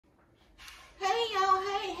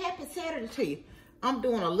happy Saturday to you. I'm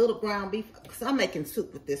doing a little ground beef because I'm making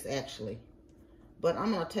soup with this actually. But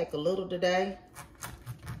I'm going to take a little today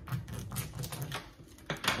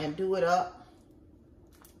and do it up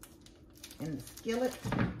in the skillet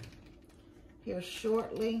here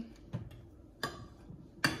shortly.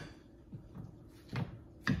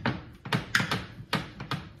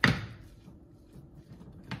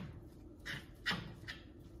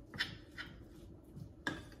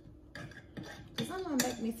 Because I'm going to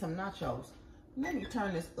make me some nachos. Let me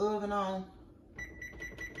turn this oven on.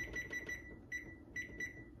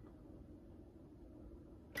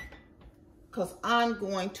 Because I'm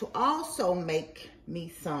going to also make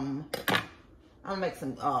me some, I'll make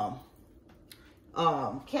some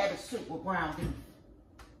cabbage soup with ground beef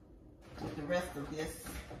with the rest of this,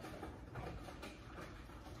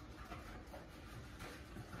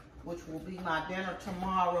 which will be my dinner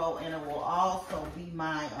tomorrow, and it will also be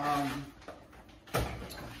my,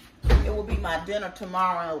 dinner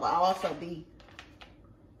tomorrow, and it will also be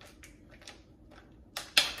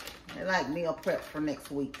like meal prep for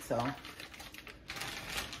next week, so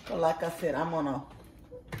like I said, I'm gonna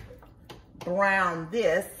brown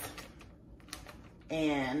this,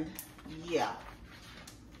 and yeah.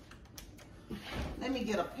 Let me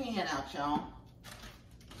get a pan out, y'all.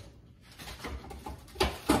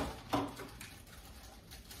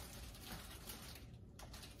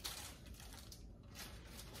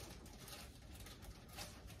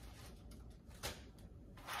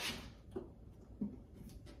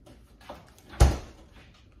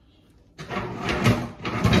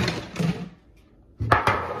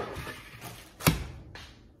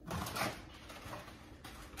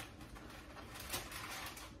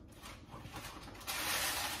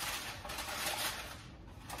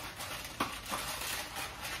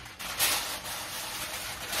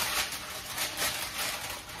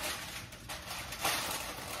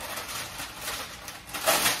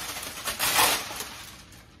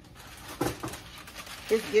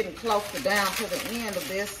 It's getting closer down to the end of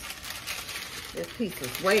this. This piece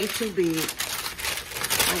is way too big.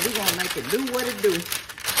 And we're gonna make it do what it do.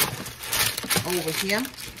 Over here.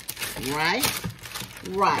 Right.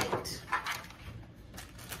 Right.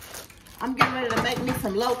 I'm getting ready to make me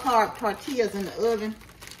some low-carb tortillas in the oven.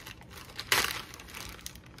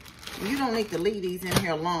 You don't need to leave these in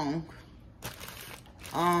here long.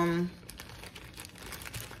 I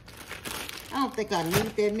don't think I need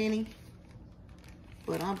that many.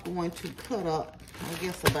 But I'm going to cut up, I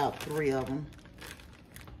guess, about 3 of them.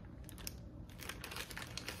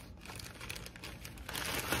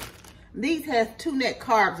 These have 2 net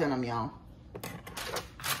carbs in them, y'all.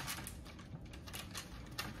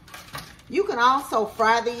 You can also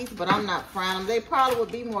fry these, but I'm not frying them. They probably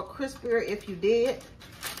would be more crispier if you did.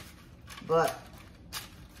 But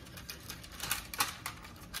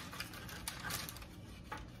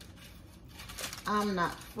I'm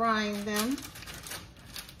not frying them.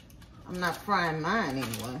 I'm not frying mine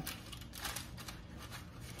anyway.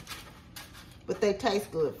 But they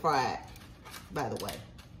taste good fried, by the way.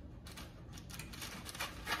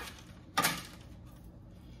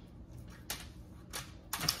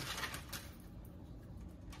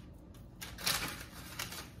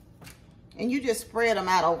 And you just spread them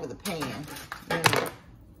out over the pan. You know.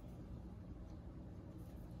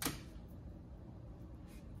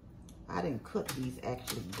 I didn't cook these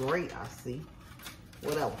actually great, I see.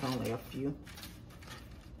 Well, that was only a few.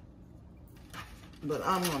 But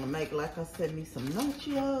I'm gonna make, like I said, me some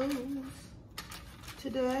nachos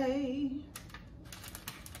today.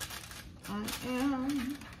 I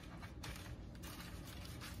am.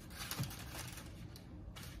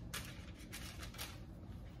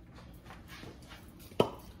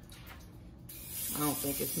 I don't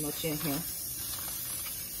think it's much in here.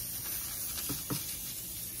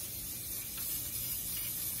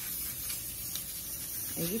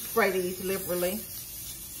 And you spray these liberally,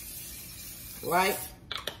 right?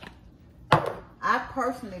 I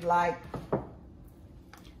personally like,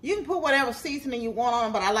 you can put whatever seasoning you want on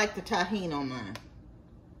them, but I like the tahini on mine.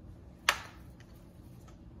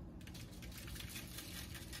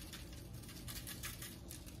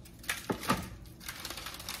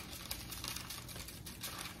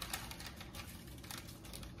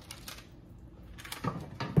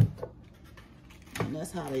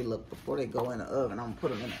 That's how they look before they go in the oven. I'm gonna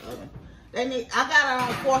put them in the oven. I got it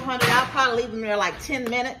on 400. I'll probably leave them there like 10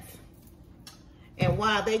 minutes. And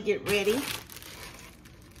while they get ready,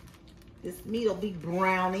 this meat will be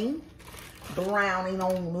browning on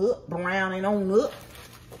up.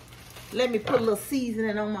 Let me put a little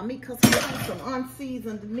seasoning on my meat because I have some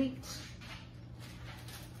unseasoned meat.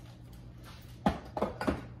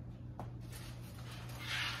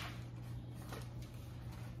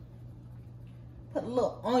 Put a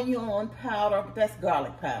little onion powder. That's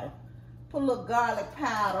garlic powder. Put a little garlic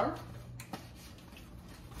powder.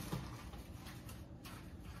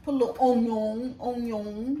 Put a little onion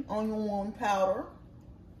powder.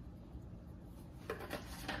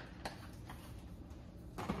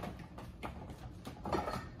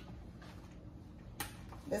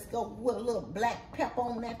 Let's go with a little black pepper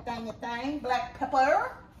on that thing. Black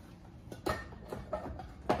pepper.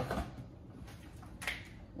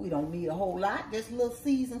 We don't need a whole lot. Just a little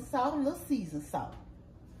seasoned salt, a little seasoned salt.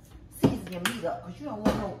 Season your meat up, because you don't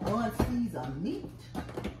want no unseasoned meat.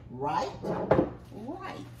 Right?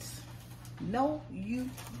 Right. No, you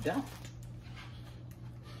don't.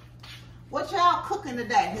 What y'all cooking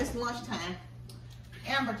today? It's lunchtime.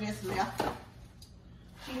 Amber just left.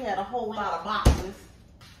 She had a whole lot of boxes.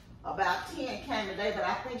 About 10 came today, but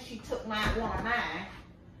I think she took one of mine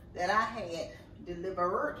that I had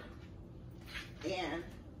delivered. And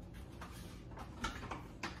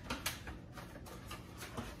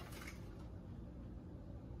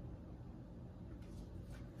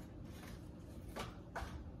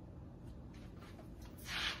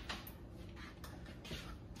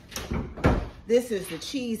this is the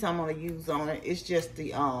cheese I'm gonna use on it. It's just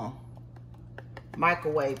the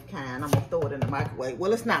microwave kind. I'm gonna throw it in the microwave.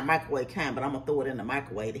 Well, it's not microwave kind, but I'm gonna throw it in the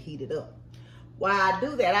microwave to heat it up. While I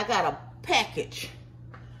do that, I got a package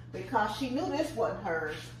because she knew this wasn't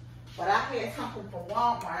hers, but I had something from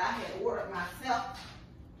Walmart. I had ordered myself,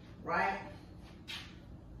 right?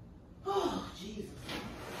 Oh, Jesus.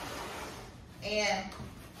 And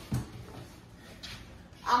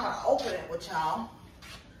I'm gonna open it with y'all.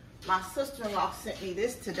 My sister-in-law sent me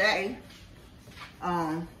this today.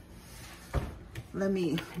 Let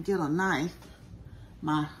me get a knife,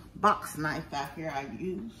 my box knife out here I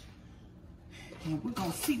use. And we're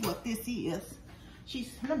gonna see what this is.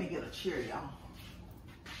 Let me get a chair, y'all.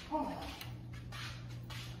 Oh.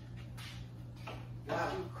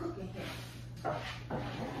 While we're cooking here.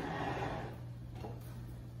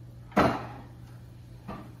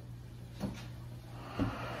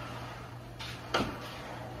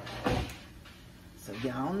 So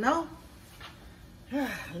y'all know.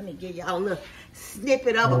 Let me give y'all a little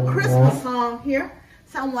snippet of a Christmas song here.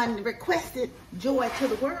 Someone requested Joy to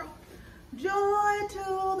the World. Joy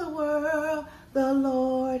to the world, the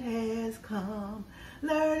Lord has come.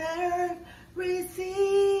 Let earth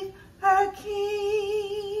receive her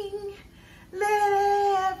King.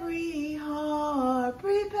 Let every heart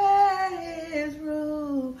prepare his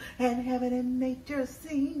room. And heaven and nature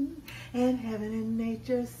sing. And heaven and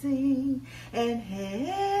nature sing. And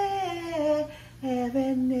heaven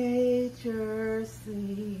and nature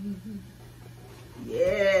sing.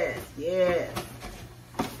 Yes, yes.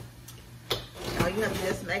 Now you have to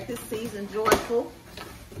just make this season joyful.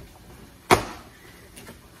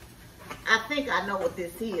 I think I know what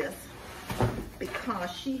this is because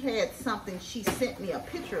she had something she sent me a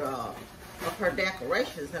picture of her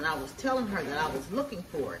decorations, and I was telling her that I was looking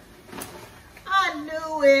for it. I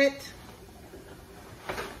knew it.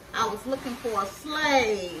 I was looking for a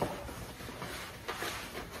sleigh.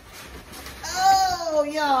 Oh,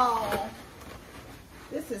 y'all.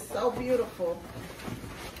 This is so beautiful.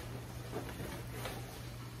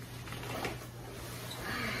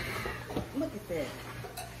 Look at that.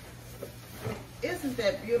 Isn't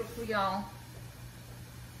that beautiful, y'all?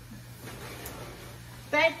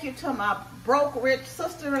 Thank you to my brokerage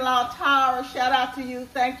sister-in-law, Tara. Shout out to you.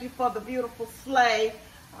 Thank you for the beautiful sleigh.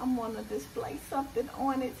 I'm going to display something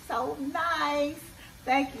on it so nice.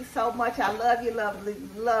 Thank you so much. I love you, love you,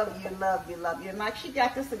 love you, love you, love you. And like she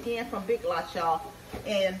got this again from Big Lots, y'all.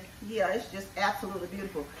 And yeah, it's just absolutely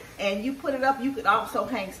beautiful. And you put it up, you could also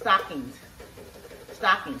hang stockings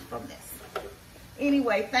from this.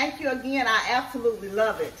 Anyway, thank you again. I absolutely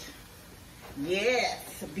love it.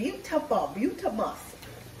 Yes, beautiful, beautiful.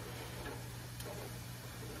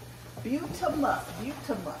 Beautiful,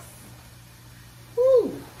 beautiful.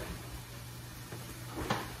 Woo.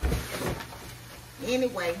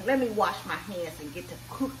 Anyway, let me wash my hands and get to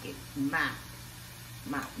cooking my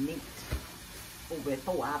meat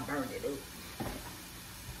before I burn it up.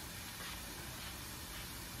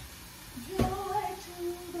 Joy to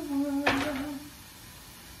the world.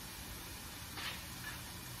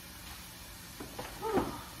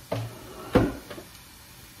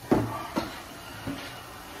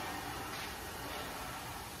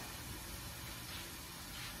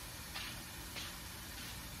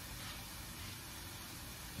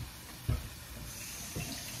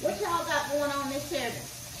 What y'all got going on this Saturday?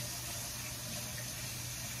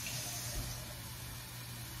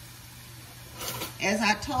 As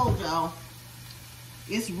I told y'all,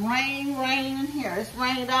 It's raining here. It's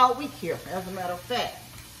rained all week here, as a matter of fact.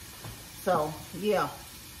 So, yeah.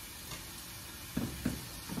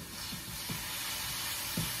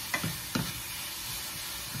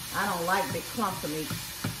 I don't like big clumps of meat.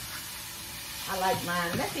 I like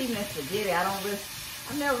mine. That's even in spaghetti. I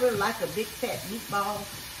never really like a big fat meatball.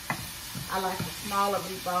 I like a smaller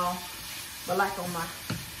meatball. But like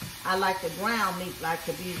I like the ground meat like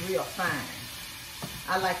to be real fine.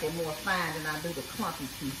 I like it more fine than I do the clumpy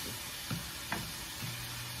pieces.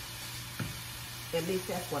 At least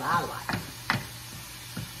that's what I like.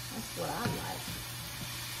 That's what I like.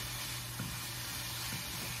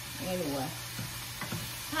 Anyway.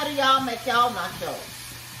 How do y'all make y'all nachos?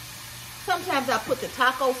 Sometimes I put the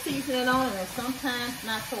taco seasoning on it and sometimes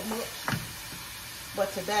not so much.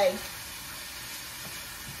 But today,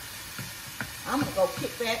 I'm going to go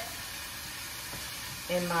kick back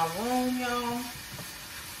in my room, y'all.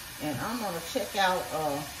 And I'm going to check out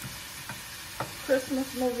a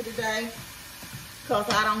Christmas movie today. Because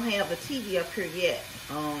I don't have the TV up here yet.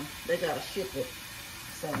 They got to ship it.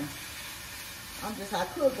 So, I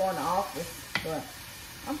could go in the office, but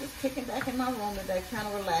I'm just kicking back in my room today, kind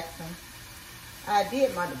of relaxing. I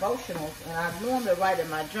did my devotionals, and I normally write in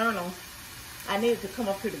my journal. I needed to come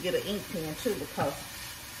up here to get an ink pen, too, because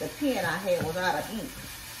the pen I had was out of ink.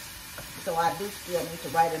 So I do still need to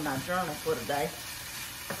write in my journal for today.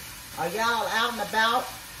 Are y'all out and about?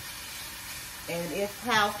 And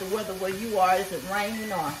how's the weather where you are? Is it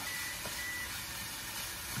raining or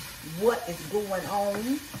what is going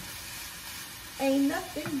on? Ain't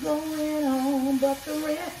nothing going on but the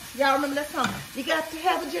rent. Y'all remember that song? You got to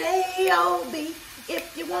have a J-O-B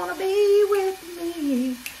if you want to be with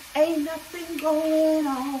me. Ain't nothing going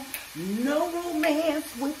on. No romance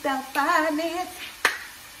without finance.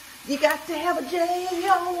 You got to have a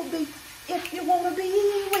J-O-B if you want to be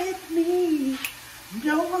with me.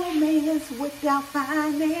 No romance without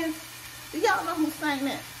finance. Do y'all know who sang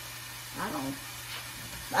that? I don't.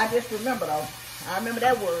 I just remember though. I remember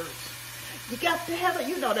that word. You got to have a,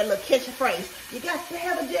 you know that little catchy phrase. You got to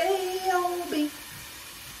have a J-O-B.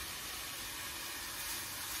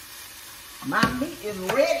 My meat is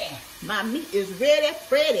ready. My meat is ready,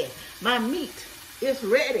 Freddy. My meat is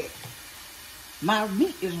ready. My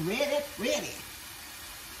meat is ready, ready.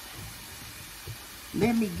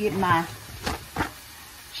 Let me get my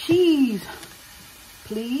cheese,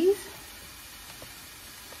 please.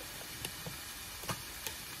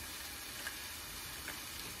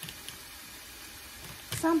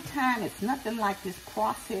 Sometimes it's nothing like this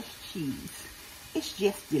processed cheese. It's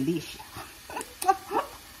just delicious.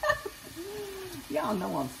 Y'all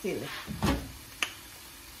know I'm silly.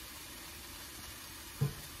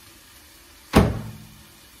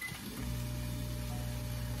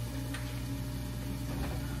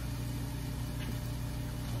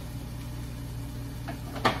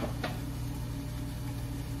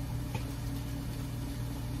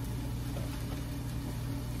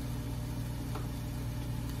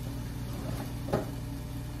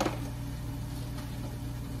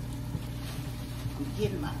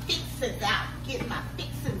 Getting my fixins out. Getting my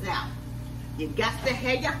fixins out. You got to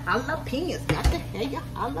have your jalapenos. Got to have your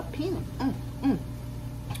jalapenos.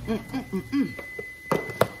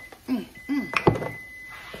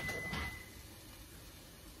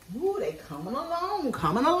 Ooh, they coming along.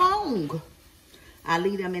 Coming along. I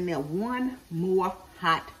leave them in there one more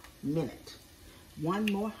hot minute. One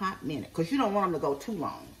more hot minute. Because you don't want them to go too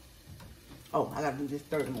long. Oh, I got to do this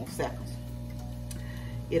 30 more seconds.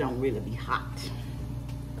 It don't really be hot.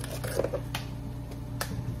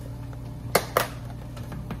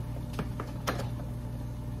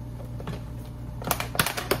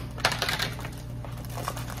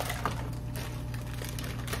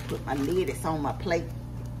 Put my lettuce on my plate.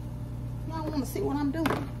 Y'all want to see what I'm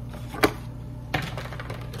doing?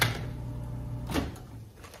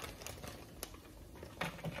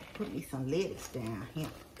 Put me some lettuce down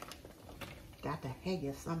here. Got to have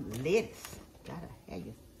you some lettuce. Got to have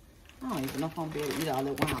you. I don't even know if I'm going to be able to eat all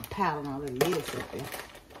that while I'm piling all that lettuce up there.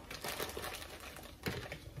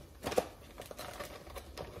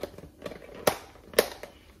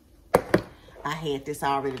 I had this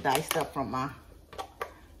already diced up from my,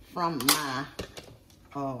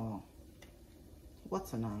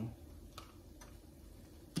 what's her name?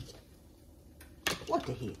 What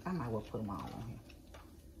the heck? I might as well put them all on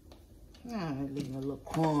here. Leaving a little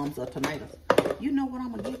crumbs of tomatoes. You know what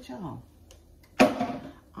I'm going to get y'all?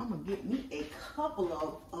 I'm going to get me a couple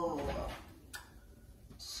of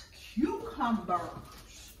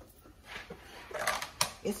cucumbers.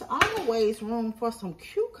 It's always room for some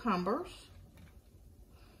cucumbers.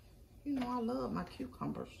 You know I love my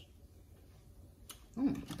cucumbers.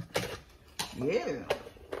 Yeah.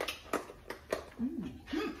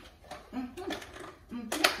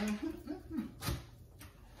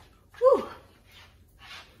 Whew.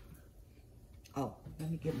 Oh, let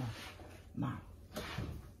me get my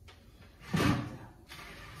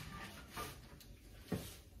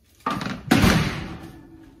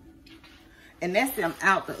and that's them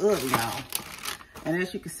out the oven, y'all. And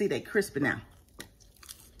as you can see, they crispy now.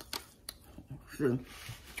 See?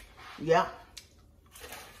 Yeah.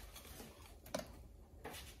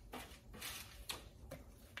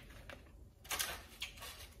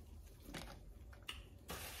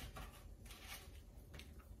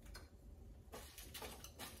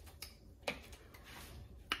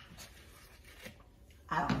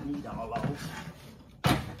 I don't need all those.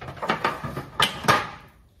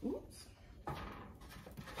 Oops.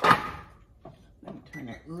 Let me turn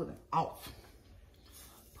that oven off.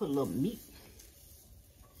 Put a little meat.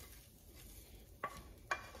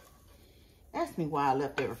 Ask me why I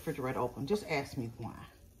left that refrigerator open. Just ask me why.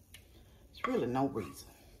 It's really no reason.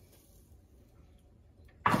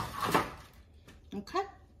 Okay.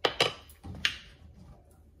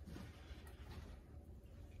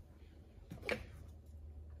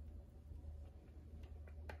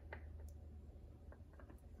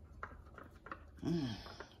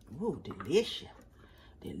 Ooh, delicious.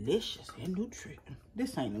 Delicious and nutritious.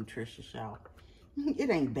 This ain't nutritious, y'all. It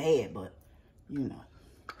ain't bad, but, you know,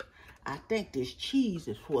 I think this cheese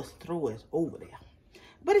is what's throwing us over there.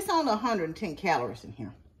 But it's only 110 calories in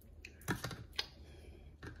here.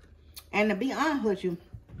 And to be honest with you,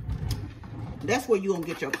 that's where you're going to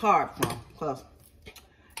get your carbs from. Because,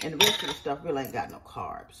 and the rest of the stuff really ain't got no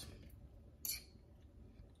carbs.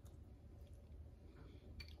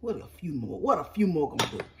 What a few more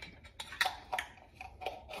gonna do?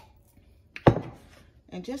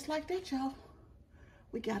 And just like that, y'all,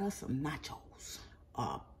 we got us some nachos,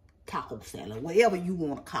 taco salad, whatever you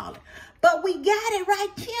want to call it. But we got it right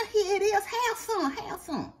here. Here it is. Have some, have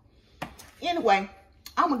some. Anyway,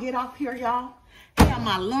 I'm gonna get off here, y'all. Have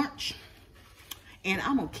my lunch, and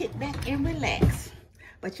I'm gonna kick back and relax.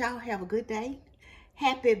 But y'all have a good day.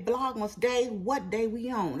 Happy Vlogmas Day. What day we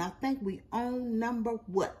on? I think we on number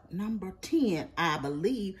what? Number 10, I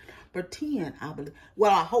believe. For 10, I believe.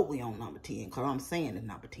 Well, I hope we on number 10, because I'm saying it's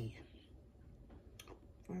number 10.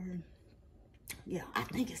 Yeah, I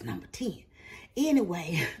think it's number 10.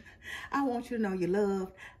 Anyway, I want you to know you're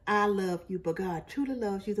loved. I love you, but God truly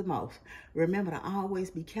loves you the most. Remember to always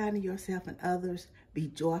be kind to yourself and others. Be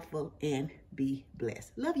joyful and be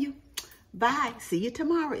blessed. Love you. Bye. See you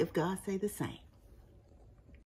tomorrow if God say the same.